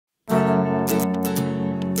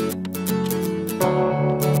Hey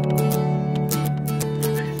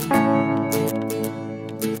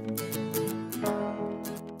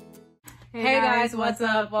guys, what's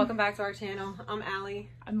up? Welcome back to our channel. I'm Allie.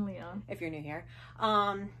 I'm Leah. If you're new here.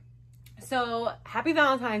 So happy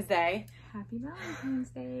Valentine's Day. Happy Valentine's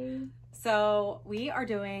Day. So we are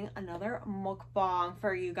doing another mukbang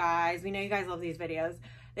for you guys. We know you guys love these videos.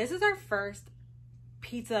 This is our first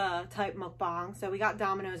pizza type mukbang. So we got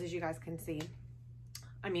Domino's, as you guys can see.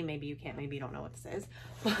 I mean, maybe you can't, maybe you don't know what this is,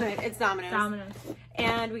 but it's Domino's. Domino's.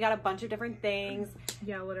 And we got a bunch of different things.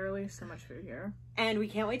 Yeah, literally so much food here. And we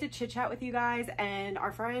can't wait to chit chat with you guys. And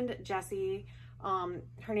our friend Jessie,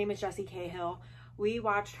 her name is Jessie Cahill. We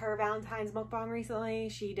watched her Valentine's mukbang recently.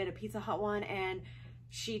 She did a Pizza Hut one, and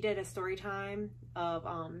she did a story time of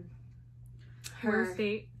her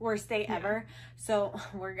worst date ever. So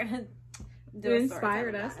we're gonna do it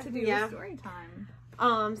inspired us to do a story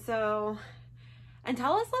time. So, and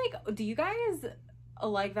tell us, like, do you guys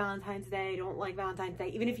like Valentine's Day? Don't like Valentine's Day?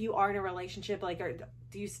 Even if you are in a relationship, like,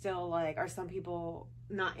 do you still like? Are some people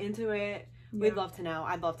not into it? Yeah. We'd love to know.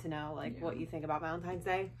 I'd love to know, like, what you think about Valentine's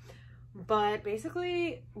Day. But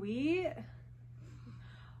basically, we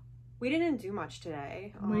didn't do much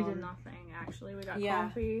today. We did nothing, actually. We got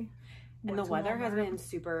coffee. And the weather has been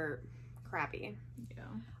super crappy.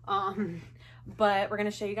 Yeah. But we're going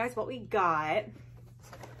to show you guys what we got.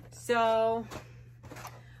 So,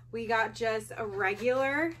 we got just a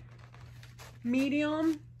regular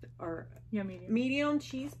medium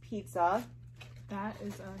cheese pizza. That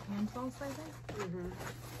is a hand sauce, I think. Mm-hmm.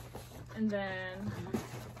 And then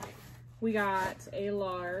we got a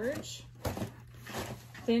large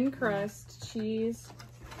thin crust cheese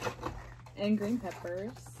and green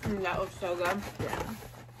peppers. That looks so good. Yeah.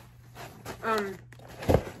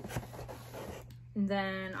 And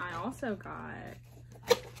then I also got,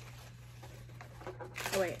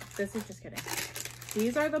 oh wait, this is just kidding.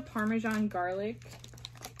 These are the Parmesan garlic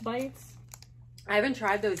bites. I haven't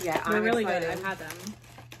tried those yet. They're really good. I've had them.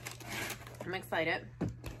 I'm excited.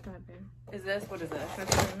 Go ahead, babe. Is this? What is this?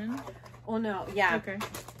 That's cinnamon. Oh no, yeah. Okay.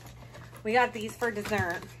 We got these for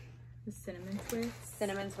dessert. The cinnamon twists.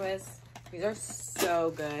 Cinnamon twists. These are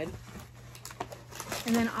so good.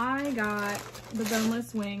 And then I got the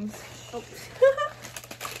boneless wings. Oh.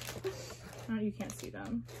 Oh, you can't see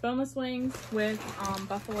them. Boneless wings with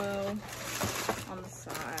buffalo on the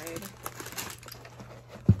side.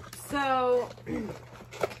 So,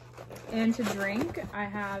 and to drink, I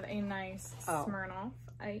have a nice Smirnoff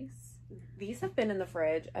Ice. These have been in the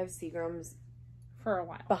fridge. I have Seagram's for a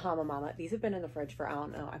while. Bahama Mama. These have been in the fridge for, I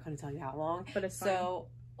don't know, I couldn't tell you how long. But it's fine. So,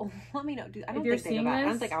 let me know. Dude, I don't think they go bad. I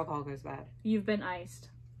don't think alcohol goes bad. You've been iced.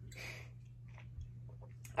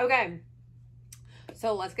 Okay.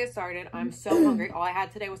 So, let's get started. I'm so hungry. All I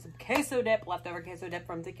had today was some queso dip, leftover queso dip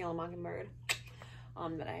from Tequila Mockingbird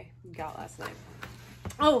that I got last night.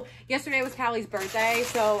 Oh, yesterday was Callie's birthday,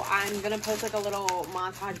 so I'm going to post like a little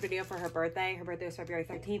montage video for her birthday. Her birthday was February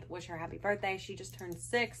 13th. Wish her happy birthday. She just turned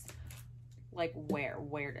 6. Like,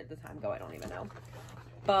 where did the time go? I don't even know.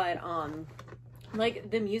 But, like,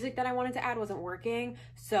 the music that I wanted to add wasn't working,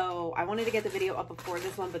 so I wanted to get the video up before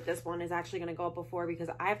this one, but this one is actually going to go up before because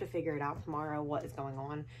I have to figure it out tomorrow what is going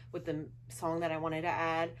on with the song that I wanted to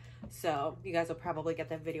add. So, you guys will probably get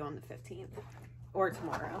that video on the 15th. Or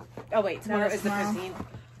tomorrow. Oh wait, tomorrow is the 15th.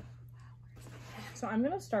 So I'm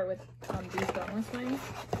gonna start with these boneless wings.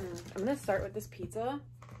 I'm gonna start with this pizza.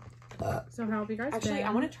 So how have you guys Actually, been?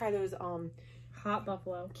 I want to try those hot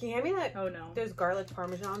buffalo. Can you hand me that? Oh no. Those garlic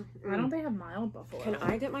parmesan. Why don't they have mild buffalo? Can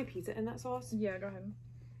I dip my pizza in that sauce? Yeah, go ahead.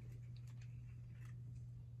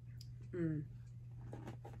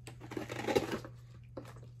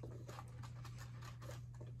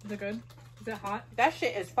 Is it good? Is it hot? That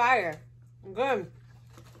shit is fire. Good.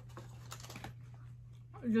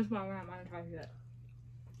 Just while we're not monetizing it.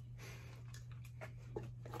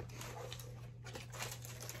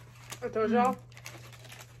 I told y'all.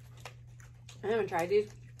 I haven't tried these.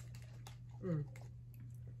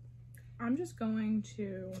 I'm just going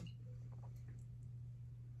to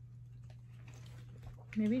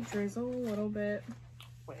maybe drizzle a little bit.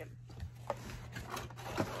 Wait. I'm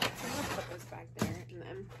gonna put this back there and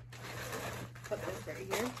then put this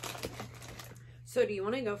right here. So do you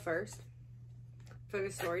want to go first for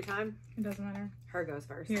the story time? It doesn't matter. Her goes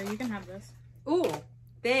first. Here, you can have this. Ooh,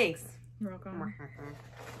 thanks. You're welcome.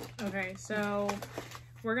 Okay, so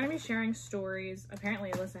we're going to be sharing stories.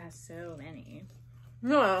 Apparently, Alyssa has so many.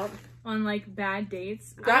 No. On, like, bad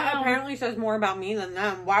dates. That apparently says more about me than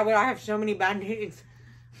them. Why would I have so many bad dates?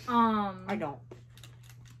 I don't.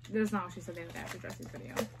 That's not what she said the other day after Jesse's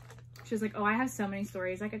video. She was like, oh, I have so many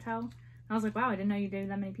stories I could tell. And I was like, wow, I didn't know you dated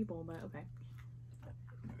that many people, but okay.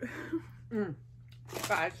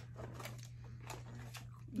 Guys,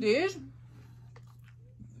 these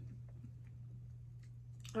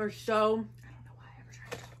are so... I don't know why I ever try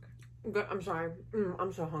to talk. Good. I'm sorry.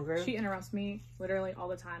 I'm so hungry. She interrupts me literally all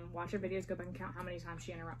the time. Watch her videos, go back and count how many times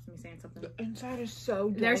she interrupts me saying something. The inside is so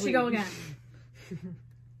doughy. There she go again.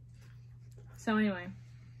 So anyway,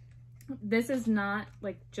 this is not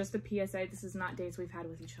like just a PSA. This is not dates we've had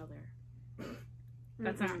with each other.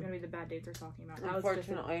 That's not going to be the bad dates we're talking about. That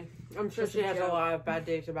Unfortunately. I'm sure she has a lot of bad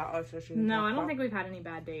dates about us. So she no, I don't think we've had any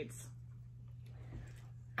bad dates.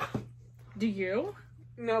 Do you?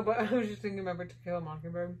 No, but I was just thinking about To Kill a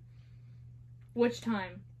Mockingbird. Which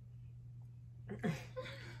time?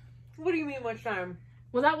 What do you mean, which time?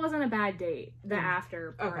 Well, that wasn't a bad date. The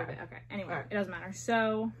after part Okay. of it. Okay. Anyway, It doesn't matter.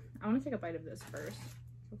 So, I want to take a bite of this first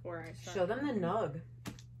before I start. Show them the nug.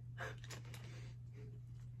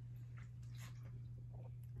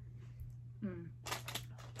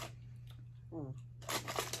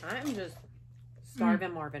 I'm just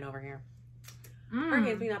starving Marvin over here. Her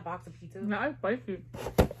hands me that box of pizza. No, it's spicy.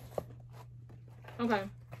 Okay.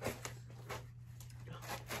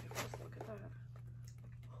 Look at that.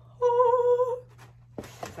 Oh.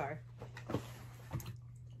 Sorry.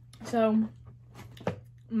 So,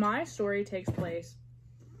 my story takes place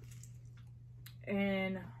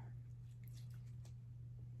in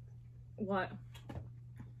what?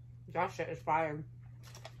 That shit is fire.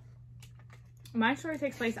 My story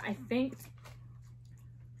takes place, I think.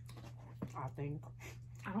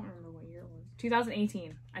 I don't remember what year it was.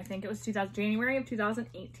 2018. I think it was January of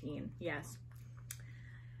 2018. Yes.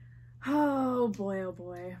 Oh boy, oh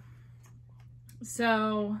boy.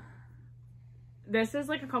 So, this is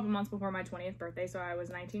like a couple months before my 20th birthday, so I was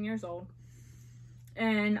 19 years old.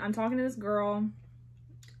 And I'm talking to this girl,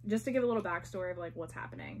 just to give a little backstory of like what's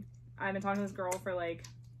happening. I've been talking to this girl for like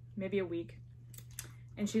maybe a week.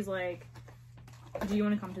 And she's like, do you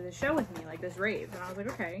want to come to this show with me, like this rave? And I was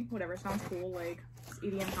like, okay, whatever, sounds cool, like this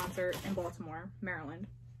EDM concert in Baltimore, Maryland.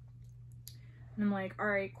 And I'm like, all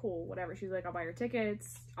right, cool, whatever. She's like, I'll buy your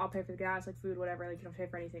tickets, I'll pay for the gas, like food, whatever, like you don't pay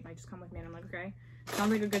for anything, like just come with me. And I'm like, okay,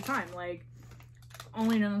 sounds like a good time. Like,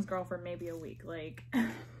 only known this girl for maybe a week, like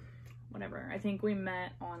whatever. I think we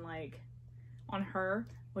met on like on Her,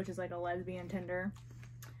 which is like a lesbian Tinder.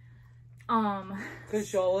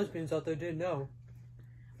 Because y'all lesbians out there didn't know.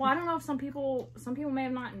 Well, I don't know if some people may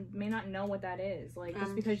not know what that is. Like,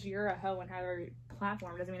 just because you're a hoe and have a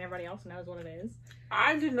platform doesn't mean everybody else knows what it is.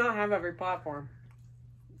 I did not have every platform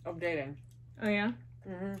of dating. Oh, yeah?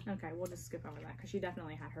 Mm-hmm. Okay, we'll just skip over that, because she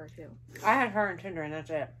definitely had Her, too. I had Her and Tinder, and that's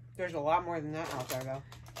it. There's a lot more than that out there, though.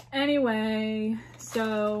 Anyway,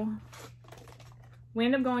 so we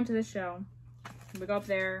end up going to this show. We go up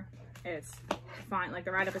there. It's fine. Like,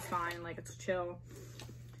 the ride-up is fine. Like, it's chill.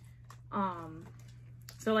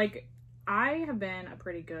 So, like, I have been a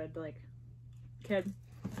pretty good, like, kid.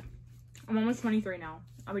 I'm almost 23 now.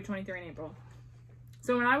 I'll be 23 in April.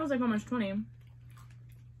 So, when I was, like, almost 20,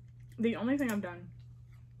 the only thing I've done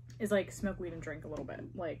is, like, smoke weed and drink a little bit.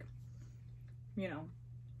 Like, you know,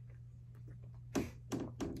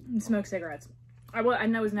 and smoke cigarettes. I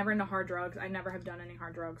was never into hard drugs. I never have done any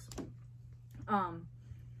hard drugs.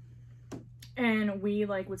 And we,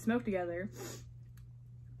 like, would smoke together.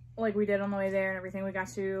 Like we did on the way there and everything. We got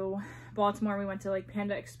to Baltimore. We went to like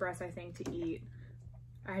Panda Express, I think, to eat.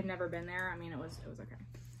 I had never been there. I mean, it was okay.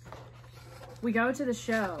 We go to the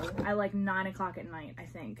show at like 9 o'clock at night, I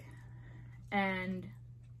think. And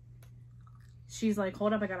she's like,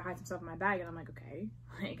 hold up, I gotta hide some stuff in my bag. And I'm like, okay.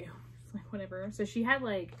 Like whatever. So she had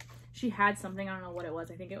something, I don't know what it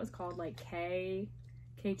was. I think it was called like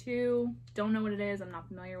K2. Don't know what it is. I'm not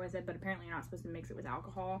familiar with it, but apparently you're not supposed to mix it with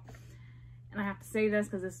alcohol. And I have to say this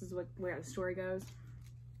because this is where the story goes.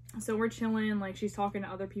 So we're chilling, like she's talking to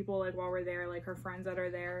other people like while we're there, like her friends that are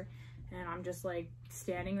there. And I'm just like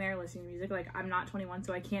standing there listening to music. Like I'm not 21,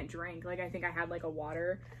 so I can't drink. Like I think I had like a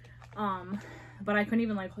water. But I couldn't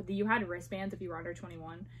even like, you had wristbands if you were under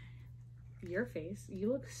 21. Your face,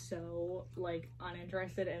 you look so like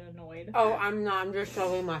uninterested and annoyed. Oh, I'm not, I'm just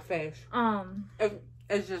showing my face.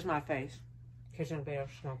 It's just my face. In case anybody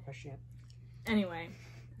else is not questioning. Anyway.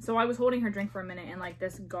 So I was holding her drink for a minute, and like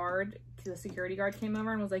this guard, the security guard came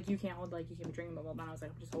over and was like, you can't hold, like you can't be drinking, blah blah blah. And I was like,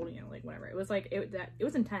 I'm just holding it, like whatever. It was like it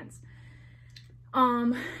was intense.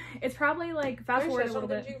 It's probably like fast forward a little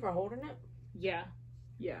bit. You for holding it? Yeah.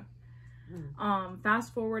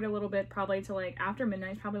 Fast forward a little bit, probably to like after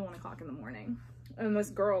midnight, probably 1 o'clock in the morning. And this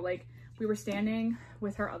girl, like we were standing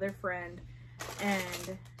with her other friend,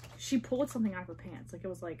 and she pulled something out of her pants, like it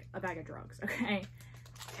was like a bag of drugs. Okay.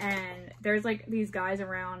 And there's like these guys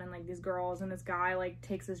around and like these girls, and this guy like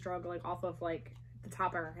takes this drug like off of like the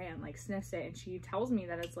top of her hand, like sniffs it, and she tells me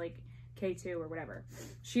that it's like K2 or whatever.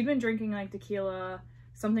 She'd been drinking like tequila,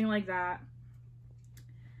 something like that,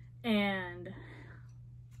 and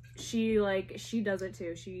she does it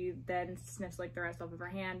too. She then sniffs like the rest off of her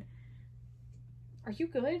hand. Are you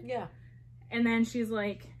good? Yeah. And then she's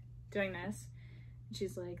like doing this.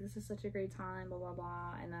 She's like, this is such a great time, blah, blah,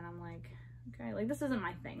 blah. And then I'm like, okay, like, this isn't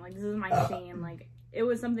my thing. Like, this isn't my theme. Like, it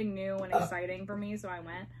was something new and exciting for me, so I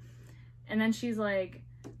went. And then she's like,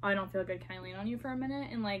 oh, I don't feel good. Can I lean on you for a minute?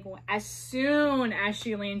 And, like, as soon as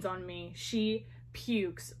she leans on me, she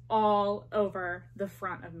pukes all over the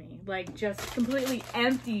front of me. Like, just completely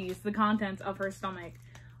empties the contents of her stomach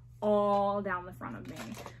all down the front of me.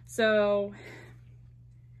 So,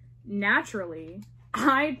 naturally,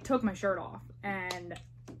 I took my shirt off. And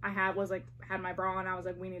I had my bra on. I was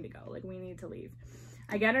like, we need to go. Like, we need to leave.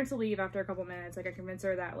 I get her to leave after a couple minutes. Like, I convince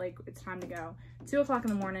her that, like, it's time to go. 2 o'clock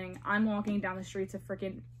in the morning, I'm walking down the streets of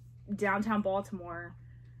freaking downtown Baltimore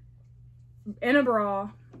in a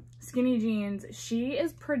bra, skinny jeans. She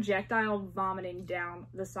is projectile vomiting down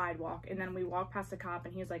the sidewalk. And then we walk past a cop,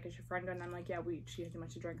 and he's like, is your friend? And I'm like, yeah, she had too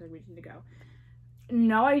much to drink. Like, we need to go.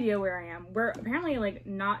 No idea where I am. We're apparently, like,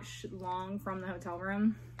 not long from the hotel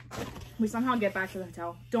room. We somehow get back to the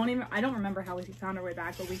hotel. I don't remember how we found our way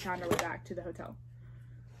back, but we found our way back to the hotel.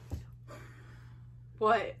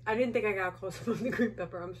 What? I didn't think I got close enough to the green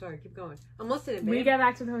pepper. I'm sorry. Keep going. I'm listening, babe. We get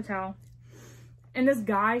back to the hotel, and this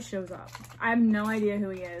guy shows up. I have no idea who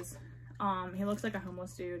he is. He looks like a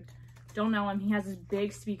homeless dude. Don't know him. He has this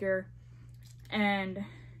big speaker, and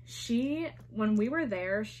when we were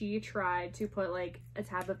there, she tried to put, like, a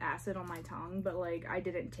tab of acid on my tongue, but, like, I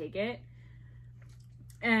didn't take it.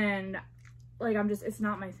 And, like, it's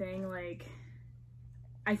not my thing. Like,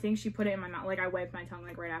 I think she put it in my mouth. Like, I wiped my tongue,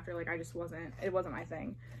 like, right after. Like, it wasn't my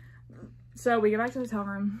thing. So we get back to the hotel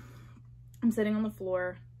room. I'm sitting on the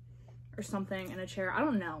floor or something in a chair. I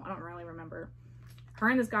don't know. I don't really remember. Her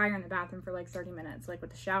and this guy are in the bathroom for, like, 30 minutes, like,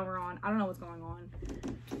 with the shower on. I don't know what's going on.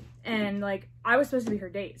 And, like, I was supposed to be her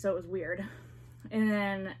date, so it was weird. And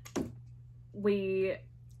then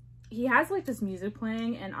he has, like, this music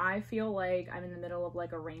playing, and I feel like I'm in the middle of,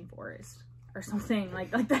 like, a rainforest or something.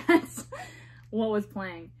 Like that's what was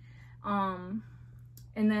playing. And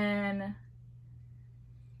then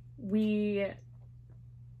we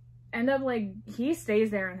end up, like, he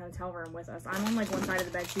stays there in the hotel room with us. I'm on, like, one side of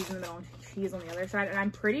the bed, she's in the middle, and he's on the other side. And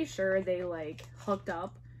I'm pretty sure they, like, hooked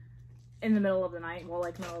up in the middle of the night, well,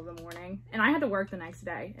 like, middle of the morning. And I had to work the next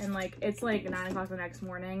day, and, like, it's like 9 o'clock the next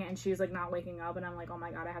morning, and she's, like, not waking up, and I'm like, oh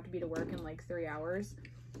my god, I have to be to work in, like, 3 hours.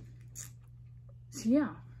 So yeah,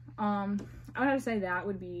 I would have to say that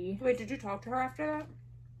would be. Wait, did you talk to her after that?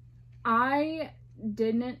 I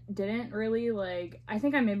didn't really, like, I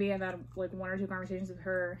think I maybe have had, like, 1 or 2 conversations with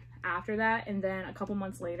her after that, and then a couple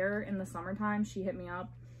months later in the summertime, she hit me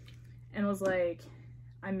up and was like,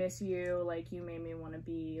 I miss you, like, you made me want to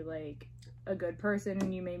be, like, a good person,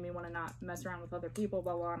 and you made me want to not mess around with other people,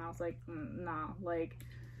 blah, blah. And I was like, nah, like,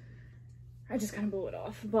 I just kind of blew it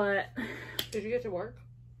off. But did you get to work?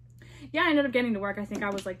 Yeah, I ended up getting to work. I think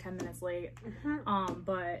I was, like, 10 minutes late.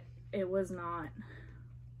 But it was not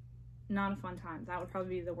a fun time. That would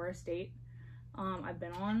probably be the worst date I've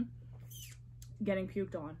been on, getting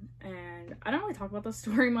puked on. And I don't really talk about this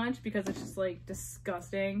story much because it's just, like,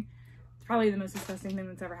 disgusting. It's probably the most disgusting thing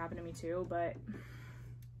that's ever happened to me too, but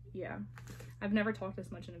yeah, I've never talked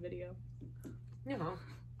this much in a video. Yeah.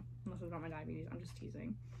 Unless it's about my diabetes. I'm just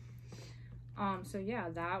teasing. So yeah,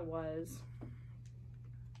 that was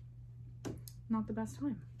not the best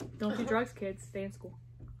time. Don't do drugs, kids. Stay in school.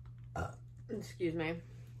 Excuse me.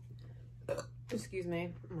 Excuse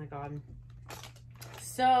me. Oh my god.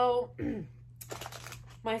 So,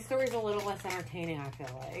 my story's a little less entertaining, I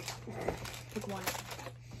feel like. Pick one.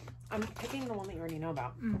 I'm picking the one that you already know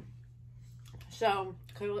about. So,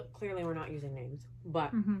 clearly we're not using names,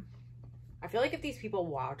 but I feel like if these people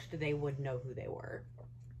watched, they would know who they were.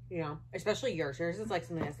 You know? Especially yours. Yours is, like,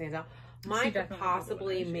 something that stands out. Mine could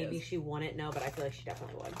possibly, maybe she wouldn't know, but I feel like she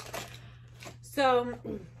definitely would. So,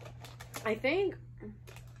 I think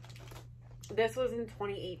this was in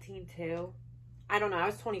 2018 too. I don't know. I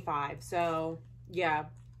was 25, so yeah.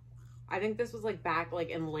 I think this was, like, back, like,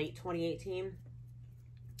 in late 2018.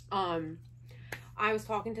 I was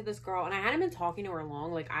talking to this girl, and I hadn't been talking to her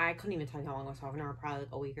long. Like, I couldn't even tell you how long I was talking to her. Probably, like,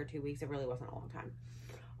 a week or 2 weeks. It really wasn't a long time.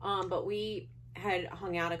 But we had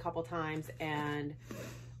hung out a couple times, and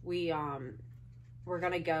we, were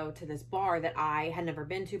gonna go to this bar that I had never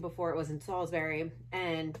been to before. It was in Salisbury,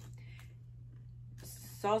 and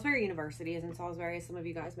Salisbury University is in Salisbury, as some of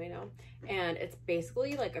you guys may know. And it's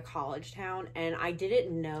basically like a college town. And I didn't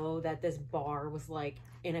know that this bar was like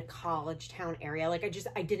in a college town area. Like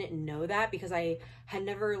I didn't know that because I had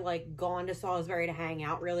never like gone to Salisbury to hang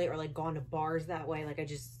out really, or like gone to bars that way. Like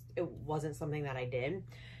it wasn't something that I did.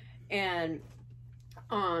 And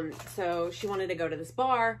so she wanted to go to this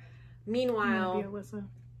bar. Meanwhile,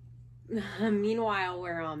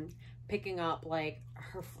 we're picking up like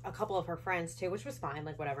a couple of her friends too, which was fine,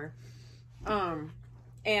 like whatever.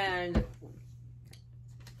 And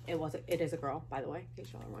it is a girl, by the way, in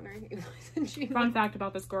case y'all are wondering. Fun fact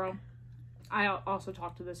about this girl, I also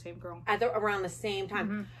talked to the same girl around the same time.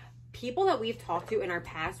 Mm-hmm. People that we've talked to in our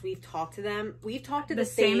past, we've talked to the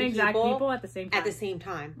same exact people at the same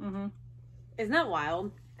time. Mm-hmm. Isn't that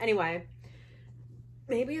wild? Anyway,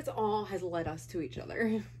 maybe it's all has led us to each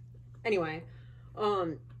other. Anyway,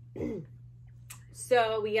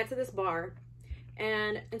 so we get to this bar,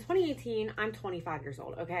 and in 2018, I'm 25 years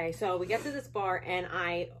old, okay? So we get to this bar, and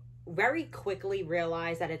I very quickly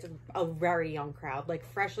realized that it's a very young crowd, like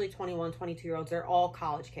freshly 21, 22-year-olds. They're all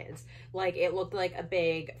college kids. Like, it looked like a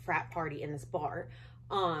big frat party in this bar.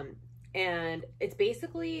 And it's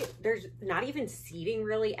basically, there's not even seating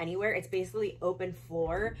really anywhere. It's basically open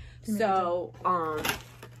floor. So,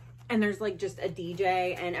 and there's like just a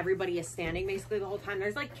DJ, and everybody is standing basically the whole time.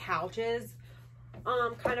 There's like couches,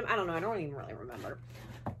 kind of, I don't know, I don't even really remember.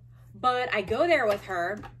 But I go there with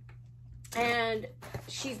her, and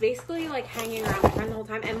she's basically like hanging around with friends the whole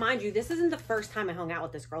time. And mind you, this isn't the first time I hung out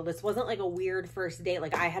with this girl. This wasn't like a weird first date.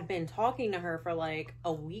 Like, I had been talking to her for like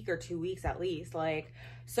a week or 2 weeks at least. Like,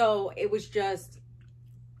 so it was just,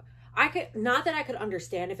 not that I could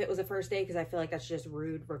understand if it was a first date, because I feel like that's just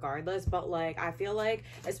rude regardless. But like, I feel like,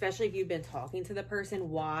 especially if you've been talking to the person,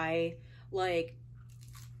 why like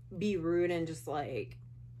be rude and just like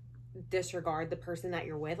disregard the person that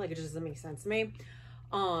you're with? Like, it just doesn't make sense to me.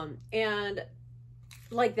 And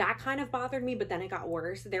like that kind of bothered me, but then it got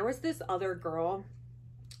worse. There was this other girl.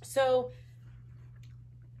 So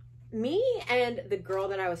me and the girl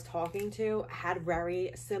that I was talking to had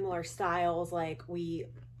very similar styles. Like,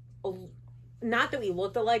 not that we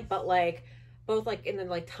looked alike, but like both like in the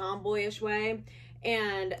like tomboyish way.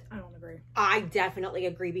 And I don't agree. I definitely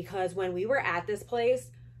agree, because when we were at this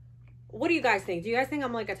place, what do you guys think? Do you guys think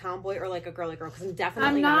I'm like a tomboy or like a girly girl? Because I'm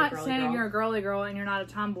definitely not a girly girl. I'm not saying you're a girly girl and you're not a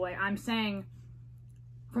tomboy. I'm saying,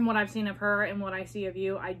 from what I've seen of her and what I see of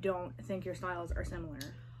you, I don't think your styles are similar.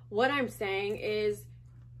 What I'm saying is,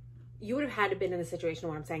 you would have had to been in the situation of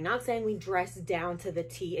what I'm saying. Not saying we dress down to the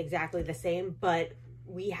T exactly the same, but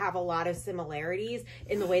we have a lot of similarities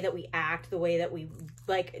in the way that we act, the way that we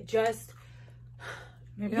like just...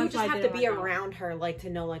 Maybe you just have to be around her like to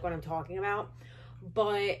know like what I'm talking about.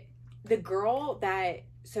 But the girl that,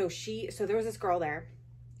 so there was this girl there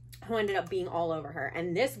who ended up being all over her.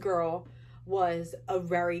 And this girl was a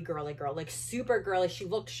very girly girl, like super girly. She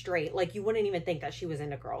looked straight. Like, you wouldn't even think that she was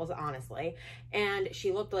into girls, honestly. And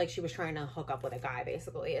she looked like she was trying to hook up with a guy,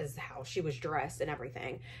 basically, is how she was dressed and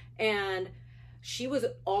everything. And she was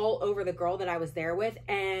all over the girl that I was there with.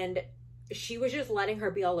 And she was just letting her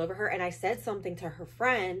be all over her. And I said something to her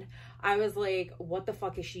friend. I was like, what the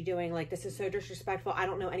fuck is she doing? Like, this is so disrespectful. I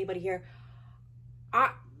don't know anybody here.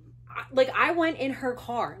 I went in her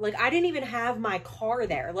car. Like, I didn't even have my car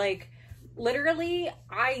there. Like, literally,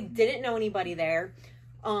 I didn't know anybody there.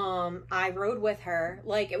 I rode with her.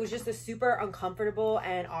 Like, it was just a super uncomfortable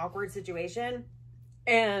and awkward situation.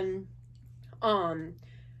 And,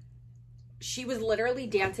 she was literally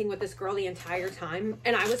dancing with this girl the entire time.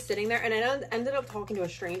 And I was sitting there, and I ended up talking to a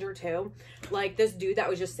stranger too. Like, this dude that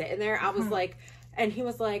was just sitting there. I was like, and he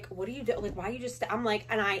was like, what do you do? Like, why you just, I'm like,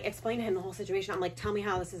 and I explained to him the whole situation. I'm like, tell me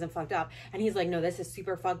how this isn't fucked up. And he's like, no, this is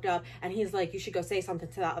super fucked up. And he's like, you should go say something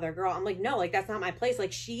to that other girl. I'm like, no, like, that's not my place.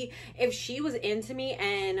 Like, if she was into me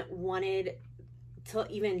and wanted to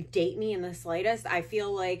even date me in the slightest, I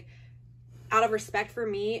feel like, out of respect for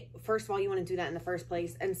me, first of all, you want to do that in the first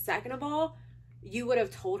place. And second of all, you would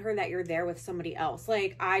have told her that you're there with somebody else.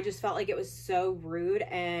 Like, I just felt like it was so rude.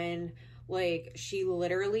 And like, she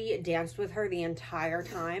literally danced with her the entire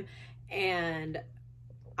time. And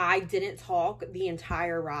I didn't talk the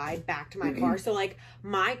entire ride back to my car. So like,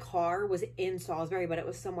 my car was in Salisbury, but it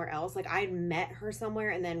was somewhere else. Like, I had met her somewhere,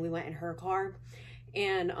 and then we went in her car.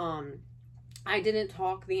 And I didn't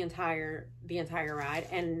talk the entire ride.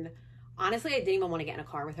 And honestly, I didn't even want to get in a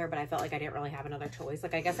car with her, but I felt like I didn't really have another choice.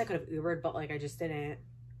 Like, I guess I could have Ubered, but like, I just didn't.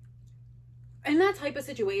 In that type of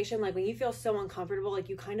situation, like, when you feel so uncomfortable, like,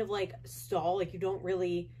 you kind of like stall. Like, you don't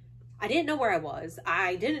really, I didn't know where I was.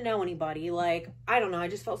 I didn't know anybody. Like, I don't know. I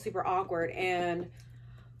just felt super awkward. And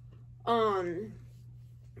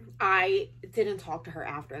I didn't talk to her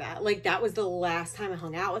after that. Like, that was the last time I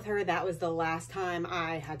hung out with her. That was the last time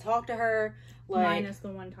I had talked to her. Like, minus the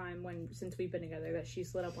one time since we've been together, that she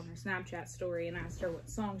slid up on her Snapchat story and asked her what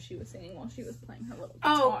song she was singing while she was playing her little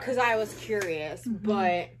guitar. Oh, because I was curious.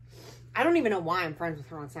 But I don't even know why I'm friends with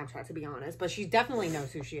her on Snapchat, to be honest. But she definitely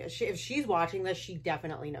knows who she is. If she's watching this, she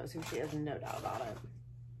definitely knows who she is. No doubt about it.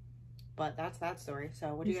 But that's that story.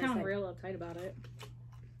 So what do you guys think? You sound real uptight about it.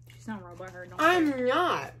 You sound real butthurt. I'm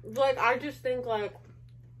not. Like, I just think, like...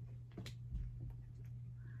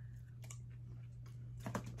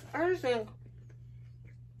 I just think...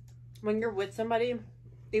 when you're with somebody,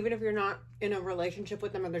 even if you're not in a relationship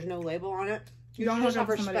with them and there's no label on it, you don't have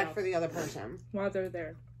respect for the other person. While they're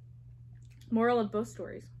there. Moral of both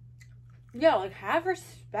stories. Yeah, like, have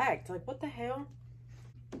respect. Like, what the hell?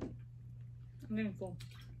 I'm getting full.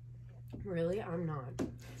 Really? I'm not.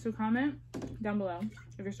 So comment down below,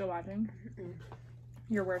 if you're still watching,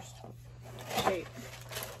 your worst date.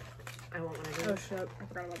 I won't want to do. Oh, shit. I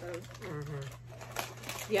forgot about those.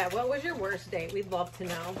 Yeah, what was your worst date? We'd love to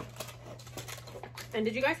know. And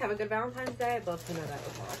did you guys have a good Valentine's Day? I'd love to know that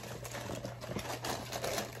as well.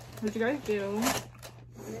 What'd you guys do?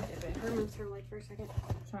 Her moves her leg for a second.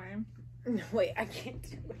 Sorry. No, wait, I can't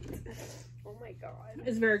do it. Oh my god.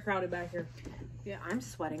 It's very crowded back here. Yeah, I'm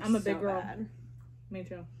sweating. I'm a big girl. Bad. Me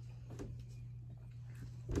too.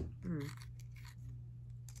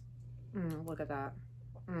 Look at that.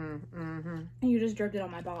 You just dripped it on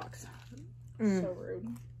my box. So rude.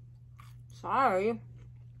 Sorry.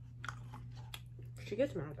 She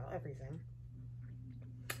gets mad about everything.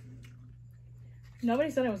 Nobody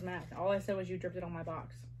said I was mad. All I said was you dripped it on my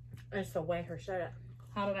box. It's the way her said it.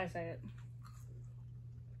 How did I say it?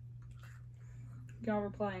 Y'all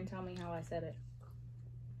reply and tell me how I said it.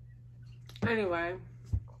 Anyway.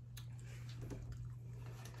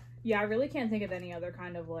 Yeah, I really can't think of any other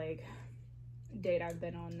kind of, like, date I've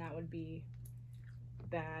been on that would be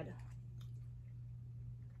bad.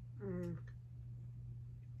 Me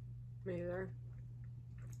either.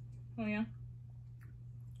 Oh, yeah?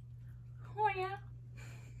 Oh, yeah?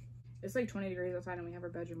 It's like 20 degrees outside and we have our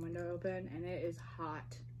bedroom window open and it is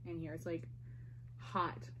hot in here. It's like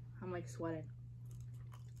hot. I'm like sweating.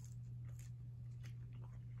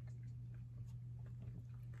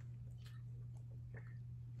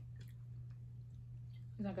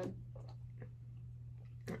 Is that good?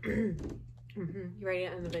 You ready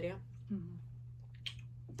to end the video?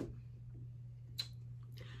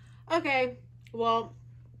 Okay. Well.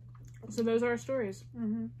 So those are our stories.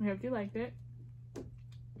 I hope you liked it.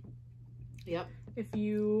 Yep. If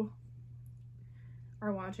you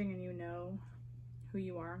are watching and you know who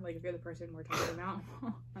you are, like if you're the person we're talking about,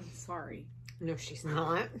 I'm sorry. No, she's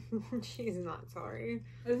not. She's not sorry.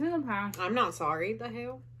 It's in the past. I'm not sorry. The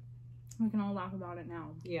hell? We can all laugh about it now.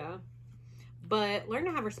 Yeah. But learn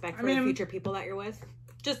to have respect for the future people that you're with.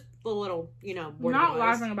 Just a little, you know, not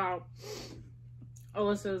laughing about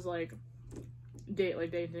Alyssa's, like,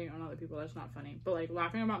 dating on other people. That's not funny. But, like,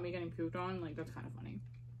 laughing about me getting pooped on, like, that's kind of funny.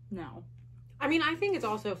 No. I mean, I think it's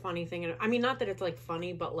also a funny thing. I mean, not that it's, like,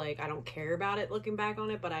 funny, but, like, I don't care about it looking back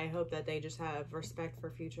on it. But I hope that they just have respect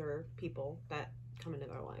for future people that come into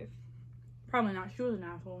their life. Probably not. She was an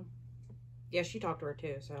asshole. Yeah, she talked to her,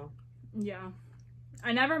 too, so. Yeah.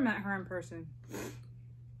 I never met her in person.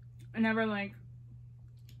 I never, like,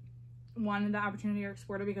 wanted the opportunity or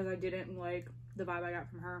explored it because I didn't like the vibe I got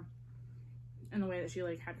from her and the way that she,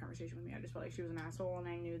 like, had conversation with me. I just felt like she was an asshole and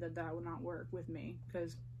I knew that that would not work with me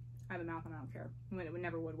because I have a mouth and I don't care. I mean, it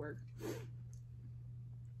never would work. It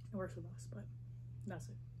works with us, but that's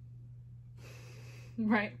it.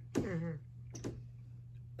 Right?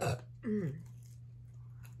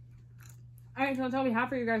 Alright, so that's all we have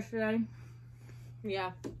for you guys today.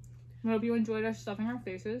 Yeah. I hope you enjoyed us stuffing our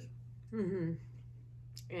faces. And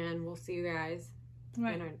we'll see you guys.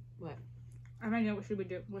 Right. What? I might know what we should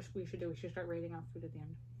do. We should start rating our food at the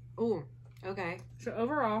end. Oh, okay. So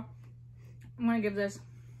overall, I'm gonna give this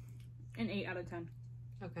an 8 out of 10.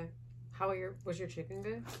 Okay. Was your chicken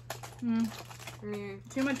good?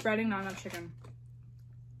 Too much breading, not enough chicken.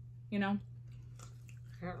 You know?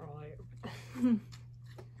 Can't relate.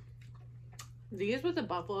 These with the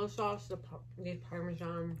buffalo sauce, these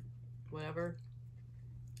Parmesan, whatever.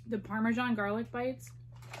 The Parmesan garlic bites,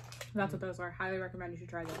 that's what those are. Highly recommend you should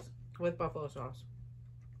try those. With buffalo sauce.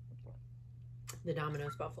 The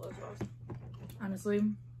Domino's buffalo sauce. Honestly,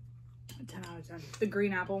 10 out of 10. The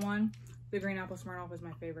green apple one, the green apple Smirnoff is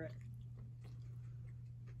my favorite.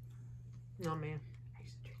 Oh, man. I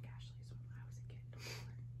used to drink Ashley's when I was a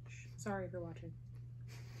kid. Sorry if you're watching.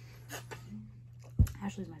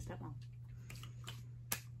 Ashley's my stepmom.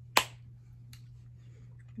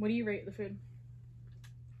 What do you rate the food?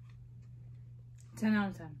 10 out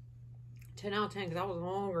of 10. 10 out of 10 because I was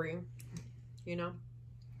hungry. You know?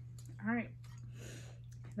 Alright.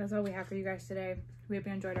 That's all we have for you guys today. We hope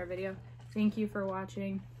you enjoyed our video. Thank you for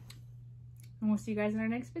watching. And we'll see you guys in our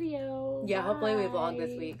next video. Yeah, Bye. hopefully we vlog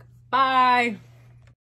this week. Bye!